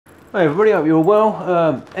Hey everybody, hope you're all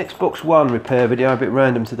well. Xbox One repair video, a bit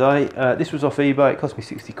random today. This was off eBay, it cost me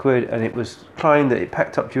 60 quid and it was claimed that it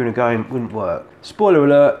packed up during a game, wouldn't work. Spoiler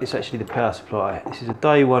alert, it's actually the power supply. This is a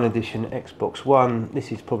day one edition Xbox One.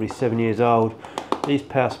 This is probably 7 years old. These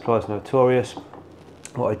power supplies are notorious.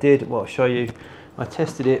 What I did, what I'll show you, I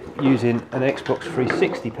tested it using an Xbox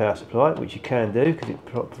 360 power supply, which you can do because it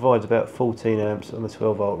provides about 14 amps on the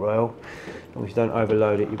 12 volt rail. As long as you don't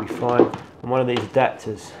overload it, you'll be fine. And one of these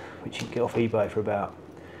adapters, which you can get off eBay for about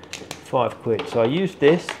 5 quid. So I used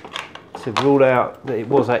this to rule out that it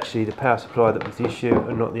was actually the power supply that was the issue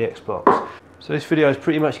and not the Xbox. So this video is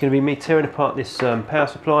pretty much going to be me tearing apart this power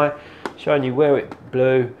supply, showing you where it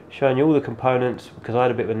blew, showing you all the components, because I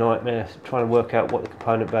had a bit of a nightmare trying to work out what the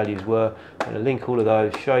component values were. I'm going to link all of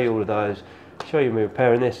those, show you all of those, show you me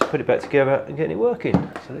repairing this, put it back together and getting it working.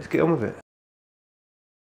 So let's get on with it.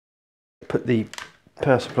 Put the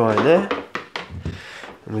power supply in there.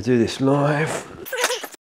 And we'll do this live.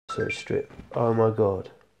 Search strip. Oh my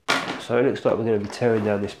god. So it looks like we're going to be tearing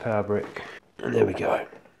down this power brick. And there we go.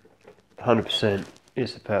 100%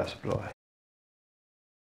 is the power supply.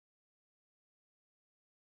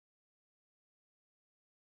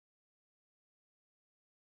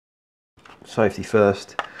 Safety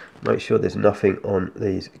first. Make sure there's nothing on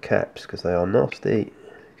these caps because they are nasty.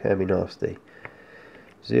 Can be nasty.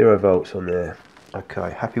 0 volts on there.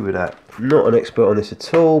 Okay, happy with that. I'm not an expert on this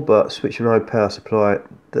at all, but Switchmode power supply,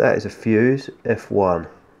 that is a fuse, F1.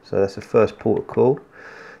 So that's the first port of call.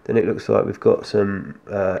 Then it looks like we've got some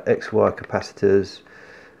XY capacitors,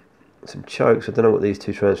 some chokes. I don't know what these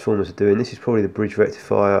two transformers are doing. This is probably the bridge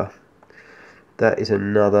rectifier. That is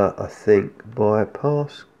another, I think,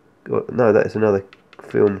 bypass. No, that is another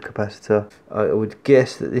film capacitor. I would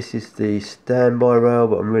guess that this is the standby rail,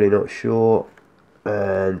 but I'm really not sure.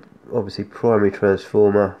 And obviously primary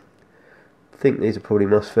transformer. I think these are probably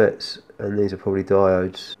Mosfets and these are probably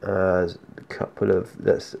diodes. A couple of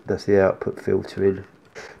that's the output filtering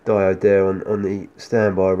diode there on the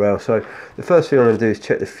standby rail. So the first thing I'm going to do is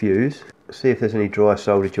check the fuse, see if there's any dry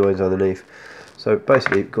solder joins underneath. So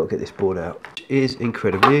basically you've got to get this board out. It is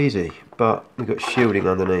incredibly easy, but we've got shielding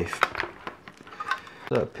underneath.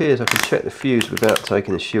 So it appears I can check the fuse without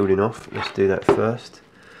taking the shielding off. Let's do that first.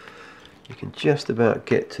 You can just about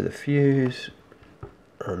get to the fuse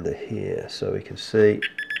under here so we can see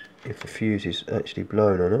if the fuse is actually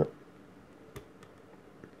blown or not.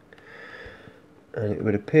 And it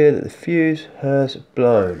would appear that the fuse has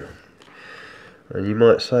blown. And you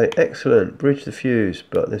might say, excellent, bridge the fuse,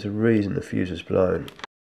 but there's a reason the fuse has blown.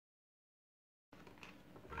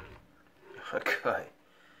 Okay.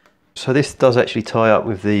 So this does actually tie up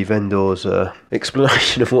with the vendor's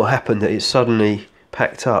explanation of what happened, that it suddenly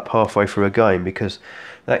packed up halfway through a game, because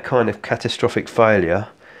that kind of catastrophic failure,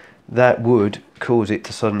 that would cause it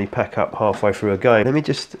to suddenly pack up halfway through a game. Let me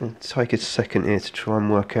just take a second here to try and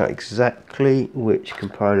work out exactly which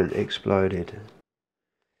component exploded.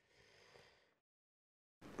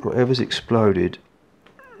 Whatever's exploded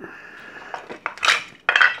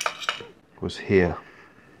was here.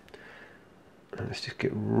 Let's just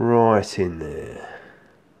get right in there.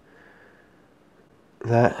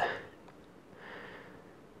 That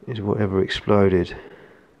is whatever exploded.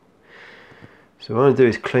 So what I'm going to do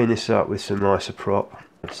is clean this up with some isopropyl.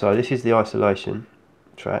 So this is the isolation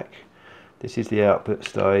track, this is the output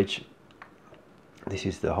stage, this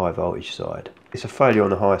is the high voltage side. It's a failure on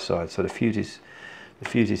the high side, so the fuse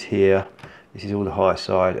is here, this is all the high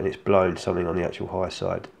side, and it's blown something on the actual high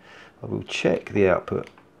side. I will check the output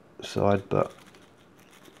side, but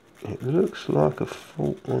it looks like a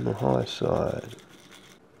fault on the high side.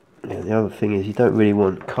 Yeah, the other thing is you don't really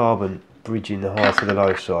want carbon bridging the high to the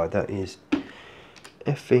low side. That is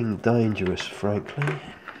effing dangerous, frankly.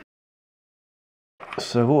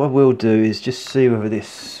 So what I will do is just see whether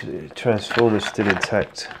this transformer is still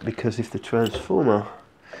intact, because if the transformer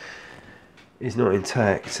is not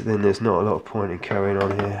intact, then there's not a lot of point in carrying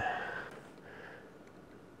on here.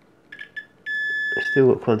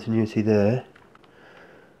 Still got continuity there,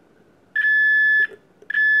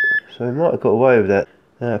 so we might have got away with that.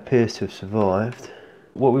 That appears to have survived.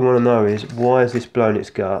 What we want to know is, why has this blown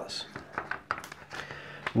its guts?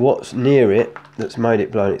 What's near it that's made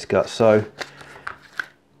it blown its guts? So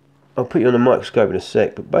I'll put you on the microscope in a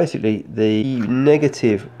sec, but basically the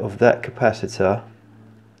negative of that capacitor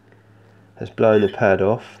has blown the pad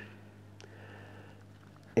off.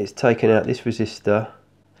 It's taken out this resistor,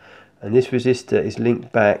 and this resistor is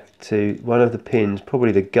linked back to one of the pins,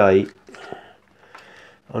 probably the gate,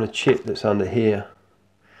 on a chip that's under here.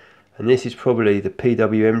 And this is probably the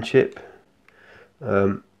PWM chip,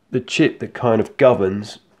 the chip that kind of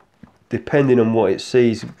governs depending on what it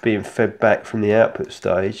sees being fed back from the output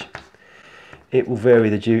stage, it will vary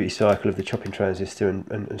the duty cycle of the chopping transistor and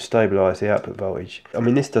stabilise the output voltage. I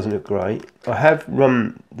mean, this doesn't look great. I have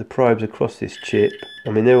run the probes across this chip.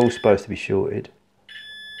 I mean, they're all supposed to be shorted,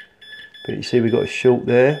 but you see we've got a short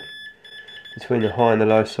there between the high and the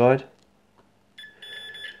low side.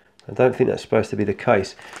 I don't think that's supposed to be the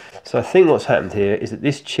case. So I think what's happened here is that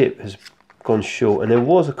this chip has gone short, and there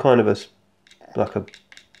was a kind of like a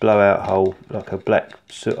blowout hole, like a black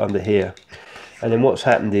soot under here. And then what's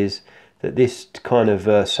happened is that this kind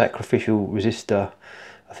of sacrificial resistor,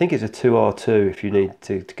 I think it's a 2R2 if you need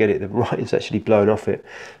to get it right, it's actually blown off it.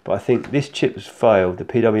 But I think this chip has failed, the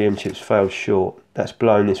PWM chip's failed short. That's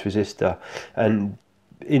blown this resistor, and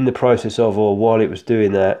in the process of, or while it was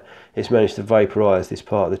doing that, it's managed to vaporise this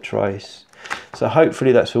part of the trace. So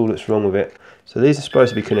hopefully that's all that's wrong with it. So these are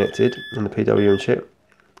supposed to be connected on the PWM chip,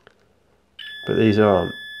 but these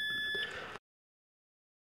aren't.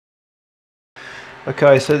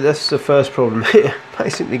 Okay, so that's the first problem. It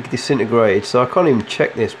basically disintegrated, so I can't even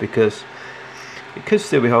check this because it could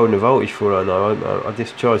still be holding the voltage for all I know. I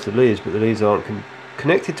discharged the leads, but the leads aren't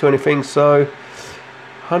connected to anything. So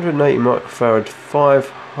 180 microfarad,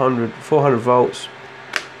 400 volts.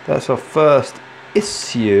 That's our first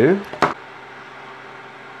issue.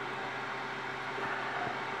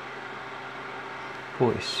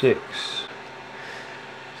 .46. This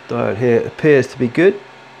diode here appears to be good.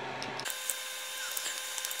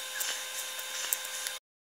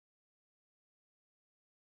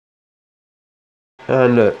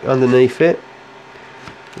 And look, underneath it,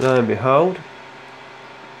 lo and behold,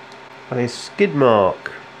 a skid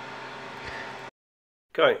mark.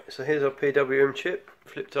 Okay, so here's our PWM chip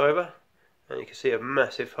flipped over, and you can see a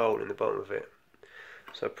massive hole in the bottom of it.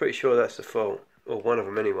 So I'm pretty sure that's the fault, or one of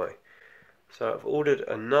them anyway. So I've ordered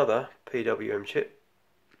another PWM chip,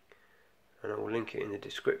 and I will link it in the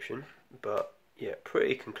description, but yeah,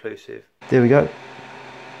 pretty conclusive. There we go,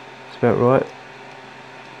 it's about right.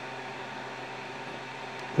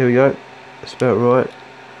 There we go, that's about right.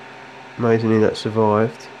 Amazingly that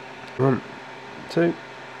survived. 1, 2, it's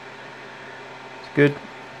good.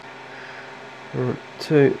 1,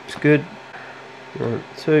 2, it's good. 1,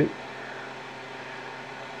 2,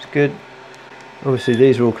 it's good. Obviously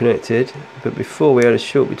these are all connected, but before we had a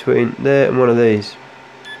short between there and one of these.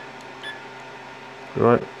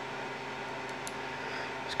 Right,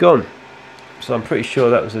 it's gone. So I'm pretty sure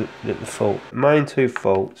that was the fault. Main two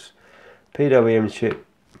faults: PWM chip,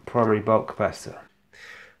 primary bulk capacitor.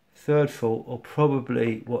 Third fault, or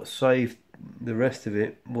probably what saved the rest of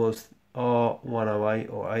it, was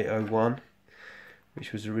R108 or 801,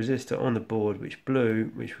 which was a resistor on the board which blew,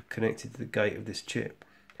 which was connected to the gate of this chip.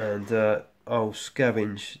 And I'll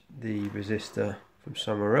scavenge the resistor from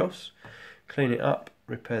somewhere else, clean it up,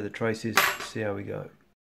 repair the traces, see how we go.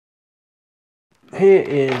 Here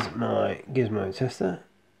is my gizmo tester,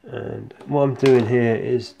 and what I'm doing here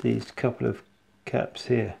is these couple of caps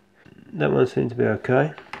here. That one seems to be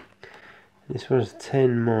okay. This one's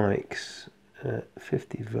 10 mics at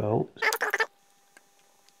 50 volts.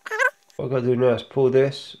 What I've got to do now is pull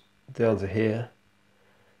this down to here.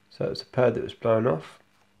 So it's a pad that was blown off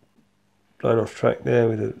track there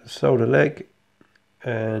with a solder leg,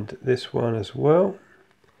 and this one as well.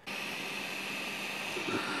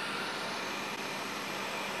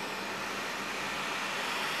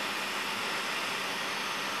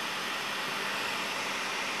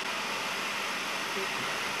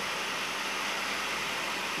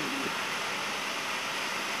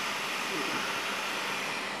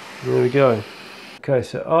 There we go. Okay,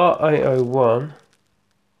 so R801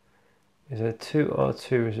 is a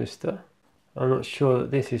 2R2 resistor. I'm not sure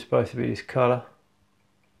that this is supposed to be this colour.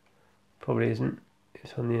 Probably isn't.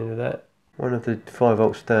 It's on the end of that. One of the 5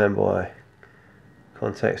 volt standby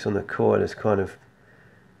contacts on the coil is kind of,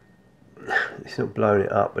 it's not blowing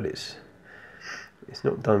it up, but it's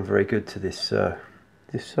not done very good to this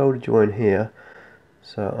this solder joint here.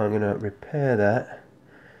 So I'm going to repair that,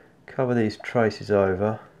 cover these traces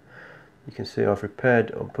over. You can see I've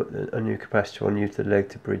repaired or put a new capacitor on, used the leg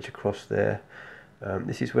to bridge across there.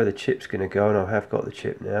 This is where the chip's going to go, and I have got the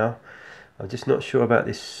chip now. I'm just not sure about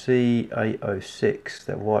this C806,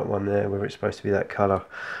 that white one there, whether it's supposed to be that colour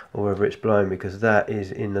or whether it's blown, because that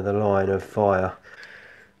is in the line of fire.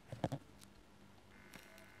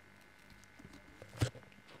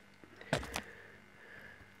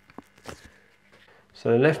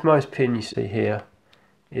 So the leftmost pin you see here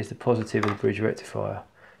is the positive of the bridge rectifier.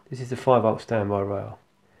 This is the 5 volt standby rail.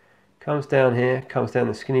 Comes down here, comes down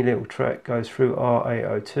the skinny little track, goes through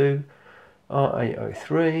R802,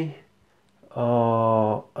 R803,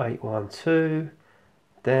 R812,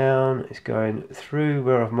 down, it's going through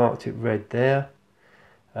where I've marked it red there.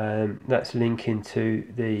 That's linking to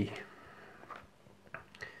the,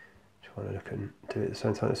 trying to look and do it at the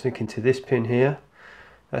same time, it's linking to this pin here.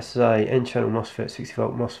 That's a N-channel MOSFET, 60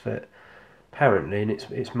 volt MOSFET apparently, and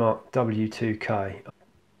it's marked W2K.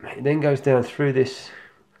 It then goes down through this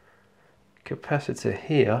capacitor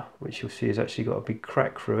here, which you'll see has actually got a big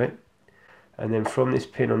crack through it, and then from this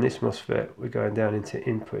pin on this MOSFET we're going down into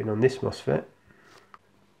inputting on this MOSFET.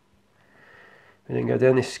 We then go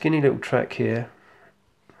down this skinny little track here,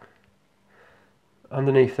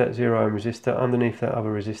 underneath that 0 ohm resistor, underneath that other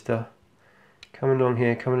resistor, coming along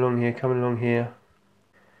here, coming along here, coming along here,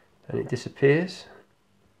 and it disappears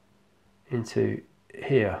into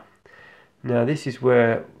here. Now this is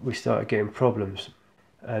where we started getting problems,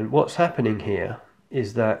 and what's happening here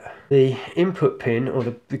is that the input pin, or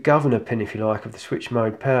the governor pin if you like, of the switch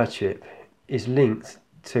mode power chip is linked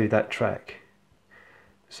to that track.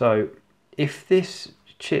 So if this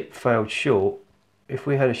chip failed short, if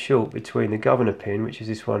we had a short between the governor pin, which is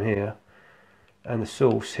this one here, and the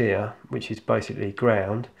source here, which is basically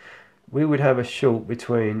ground, we would have a short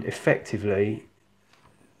between effectively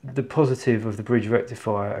the positive of the bridge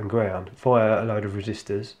rectifier and ground via a load of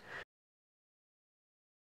resistors.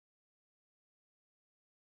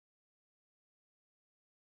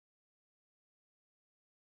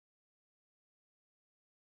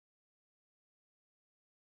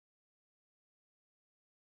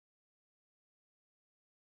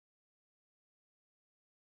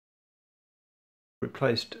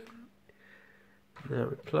 Replaced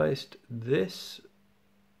this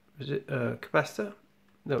capacitor.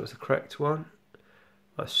 That was the correct one.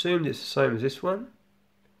 I assumed it's the same as this one,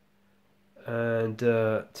 and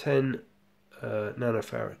 10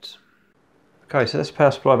 nanofarads. Okay, so that's the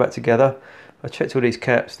power supply back together. I checked all these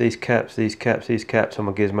caps, these caps, these caps, these caps on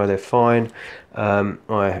my gizmo, they're fine.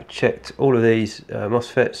 I checked all of these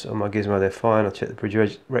MOSFETs on my gizmo, they're fine. I checked the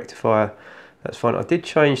bridge rectifier, that's fine. I did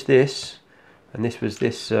change this, and this was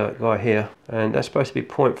this guy here, and that's supposed to be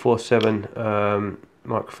 0.47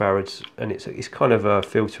 microfarads, and it's kind of a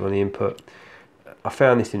filter on the input. I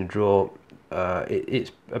found this in a drawer.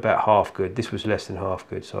 It's about half good. This was less than half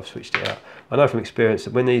good, so I've switched it out. I know from experience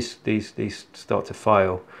that when these start to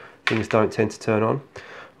fail, things don't tend to turn on.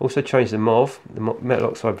 Also changed the MOV, the metal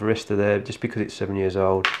oxide resistor there, just because it's 7 years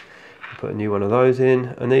old. I put a new one of those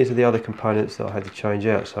in, and these are the other components that I had to change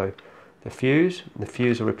out. So the fuse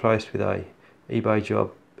are replaced with a eBay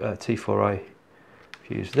job T4A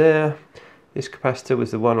fuse there. This capacitor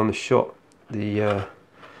was the one on the shot,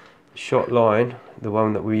 shot line, the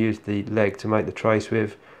one that we used the leg to make the trace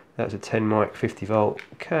with. That's a 10 mic 50 volt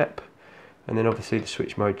cap, and then obviously the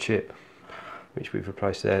switch mode chip, which we've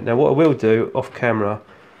replaced there. Now what I will do off camera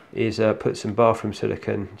is put some bathroom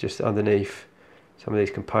silicone just underneath some of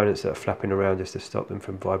these components that are flapping around, just to stop them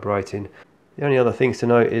from vibrating. The only other things to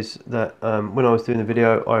note is that when I was doing the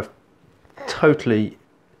video, I totally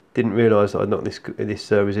didn't realise that I'd knocked this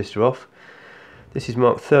resistor off. This is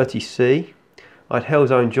marked 30C. I'd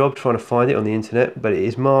hell's own job trying to find it on the internet, but it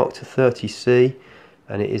is marked 30C,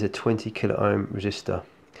 and it is a 20 kilo ohm resistor.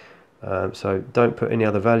 So don't put any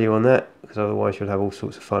other value on that, because otherwise you'll have all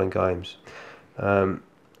sorts of fun and games.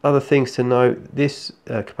 Other things to note, this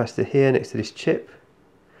capacitor here next to this chip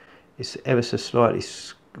is ever so slightly,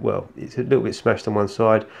 well, it's a little bit smashed on one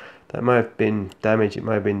side. That may have been damaged, it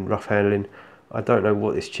may have been rough handling. I don't know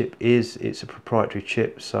what this chip is. It's a proprietary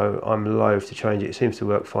chip, so I'm loath to change it. It seems to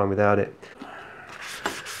work fine without it.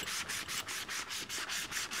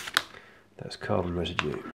 That's carbon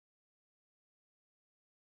residue.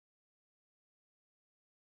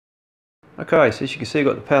 Okay, so as you can see, I've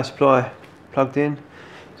got the power supply plugged in.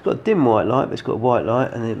 It's got a dim white light, but it's got a white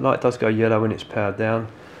light, and the light does go yellow when it's powered down.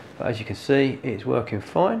 But as you can see, it's working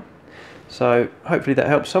fine. So hopefully that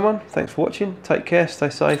helps someone. Thanks for watching. Take care, stay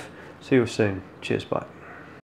safe. See you soon. Cheers, bye.